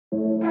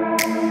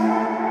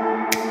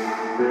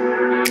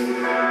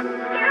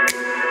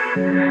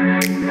Hey,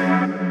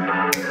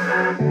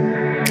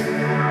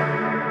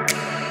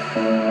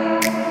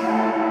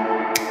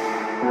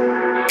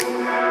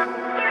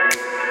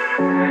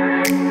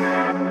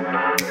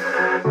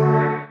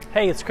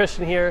 it's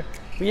Christian here.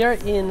 We are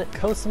in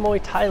Koh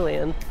Samui,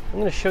 Thailand. I'm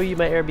going to show you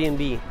my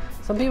Airbnb.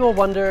 Some people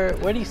wonder,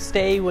 where do you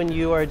stay when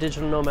you are a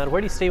digital nomad? Where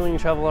do you stay when you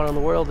travel around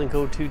the world and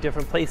go to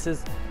different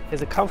places?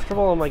 Is it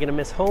comfortable? Am I going to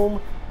miss home?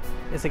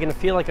 Is it going to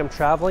feel like I'm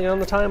traveling all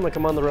the time, like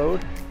I'm on the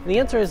road? And the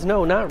answer is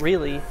no, not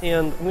really.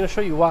 And I'm going to show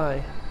you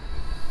why.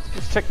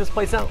 Let's check this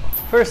place out.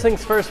 First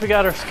things first, we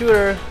got our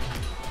scooter.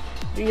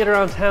 You can get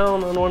around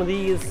town on one of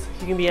these.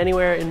 You can be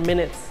anywhere in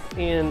minutes,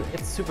 and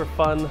it's super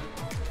fun.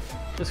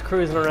 Just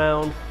cruising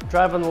around.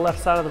 Drive on the left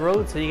side of the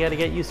road, so you got to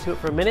get used to it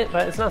for a minute,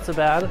 but it's not so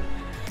bad.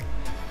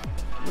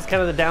 This is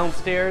kind of the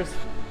downstairs.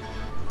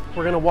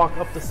 We're going to walk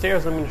up the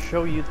stairs. I'm going to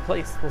show you the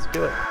place. Let's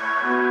do it.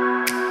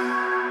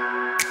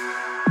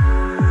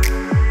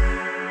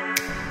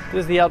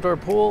 This is the outdoor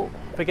pool.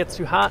 If it gets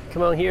too hot,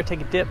 come out here, take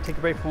a dip, take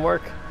a break from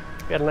work.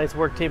 We got a nice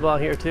work table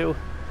out here too.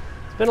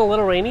 It's been a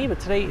little rainy,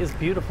 but today is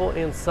beautiful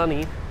and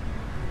sunny. So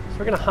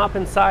we're going to hop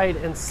inside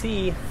and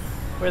see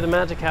where the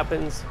magic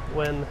happens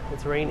when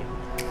it's raining.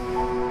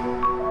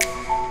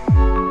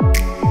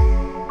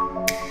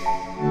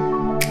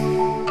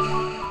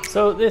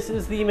 So this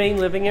is the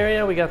main living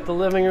area. We got the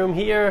living room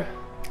here.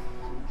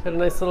 Got a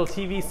nice little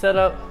TV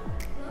setup.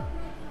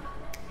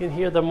 You can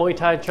hear the Muay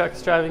Thai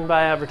trucks driving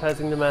by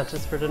advertising the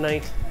matches for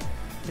tonight.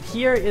 But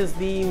here is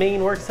the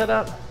main work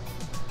setup.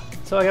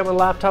 So I got my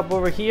laptop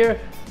over here.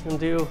 I'm gonna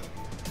do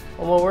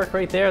all my work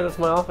right there. That's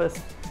my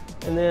office.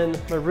 And then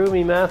my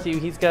roomie Matthew,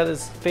 he's got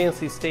his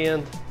fancy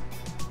stand.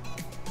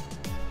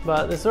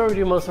 But this is where we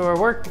do most of our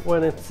work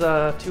when it's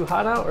too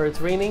hot out or it's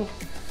raining.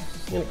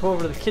 I'm gonna come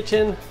over to the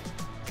kitchen.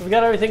 So we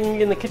got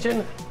everything in the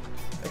kitchen.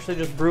 Actually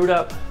just brewed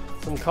up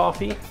some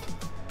coffee.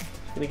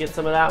 Gonna get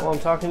some of that while I'm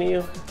talking to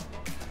you.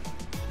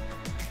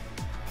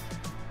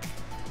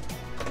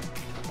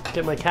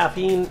 Get my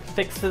caffeine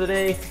fixed for the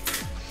day.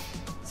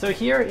 So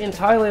here in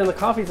Thailand, the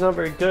coffee's not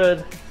very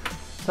good.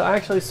 So I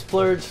actually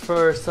splurged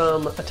for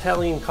some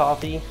Italian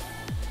coffee.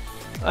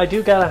 I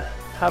do gotta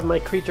have my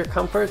creature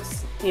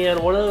comforts, and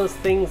one of those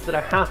things that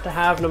I have to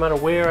have no matter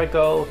where I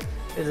go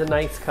is a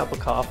nice cup of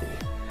coffee.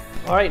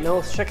 All right, now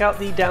let's check out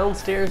the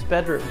downstairs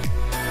bedroom.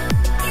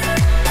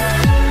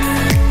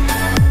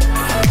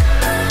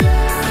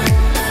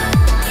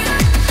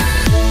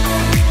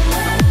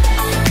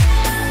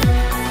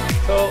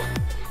 So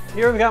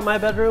here we've got my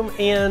bedroom,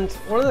 and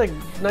one of the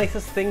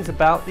nicest things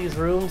about these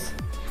rooms,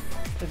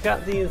 they've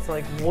got these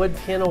like wood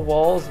panel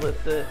walls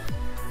with the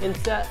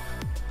inset.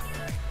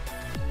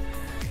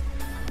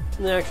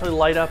 And they actually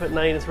light up at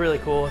night. It's really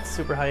cool. It's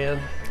super high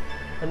end.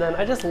 And then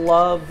I just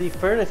love the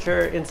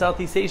furniture in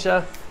Southeast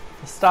Asia.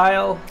 The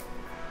style,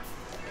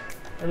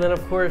 and then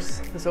of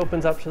course this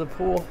opens up to the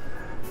pool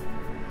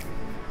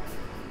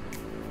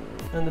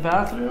and the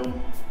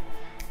bathroom.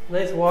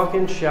 Nice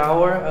walk-in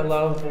shower. I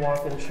love the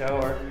walk-in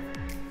shower.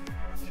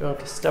 You don't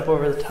have to step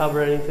over the tub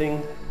or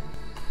anything.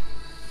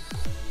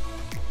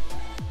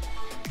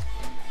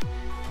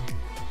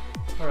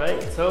 All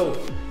right,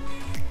 so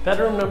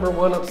bedroom number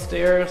one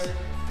upstairs.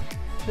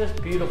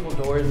 Just beautiful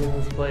doors in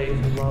this place.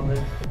 I love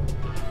it.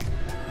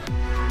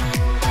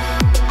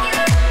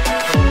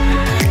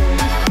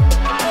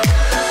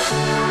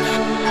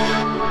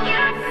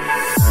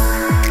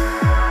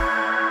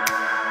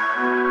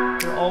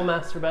 All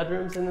master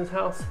bedrooms in this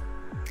house.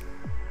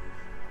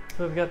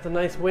 So we've got the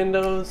nice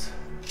windows.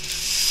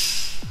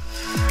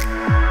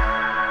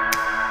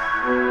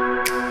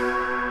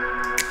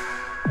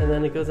 And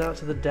then it goes out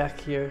to the deck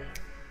here.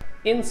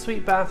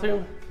 In-suite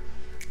bathroom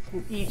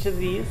in each of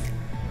these.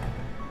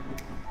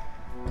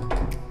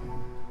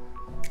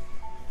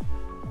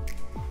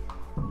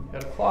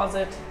 Got a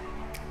closet.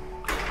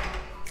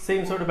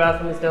 Same sort of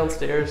bathroom as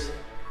downstairs.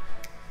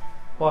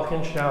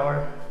 Walk-in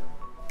shower.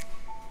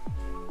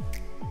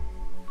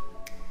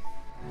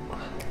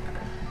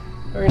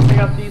 We're gonna check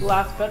out the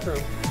last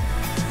bedroom.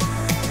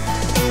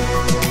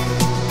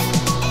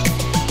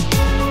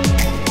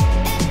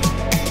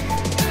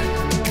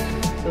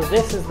 So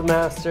this is the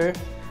master.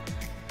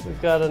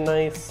 We've got a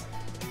nice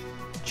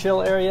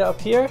chill area up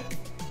here.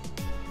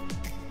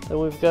 Then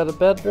we've got a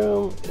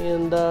bedroom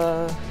and big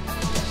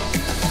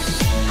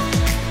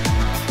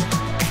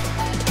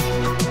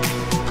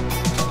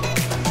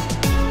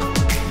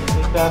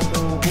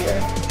bathroom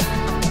here.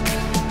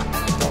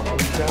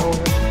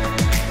 Shower.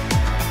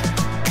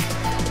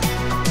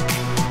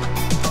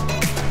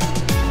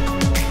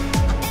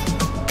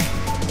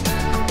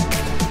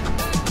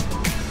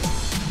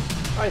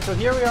 Alright, so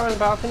here we are on the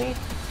balcony.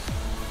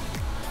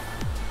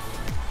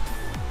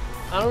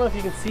 I don't know if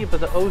you can see it, but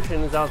the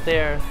ocean is out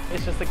there.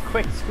 It's just a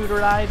quick scooter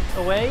ride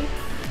away,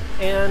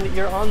 and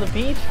you're on the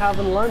beach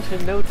having lunch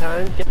in no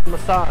time, getting a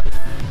massage.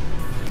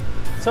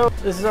 So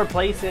this is our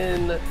place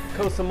in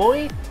Koh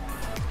Samui.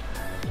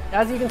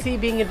 As you can see,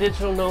 being a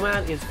digital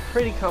nomad is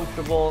pretty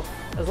comfortable.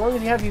 As long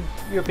as you have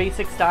your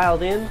basics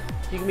dialed in,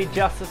 you can be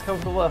just as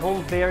comfortable at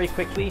home very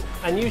quickly.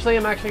 And usually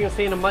I'm actually going to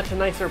stay in a much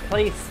nicer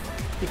place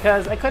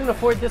because I couldn't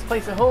afford this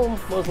place at home,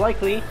 most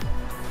likely.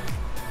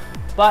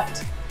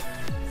 But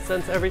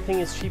since everything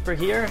is cheaper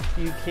here,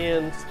 you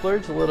can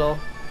splurge a little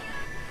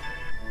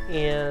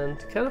and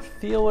kind of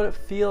feel what it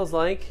feels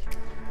like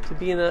to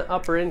be in an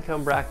upper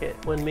income bracket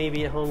when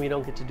maybe at home you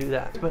don't get to do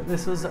that. But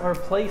this was our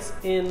place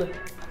in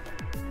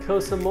Koh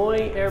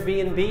Samui,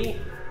 Airbnb,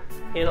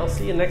 and I'll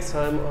see you next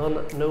time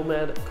on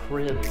Nomad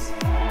Cribs.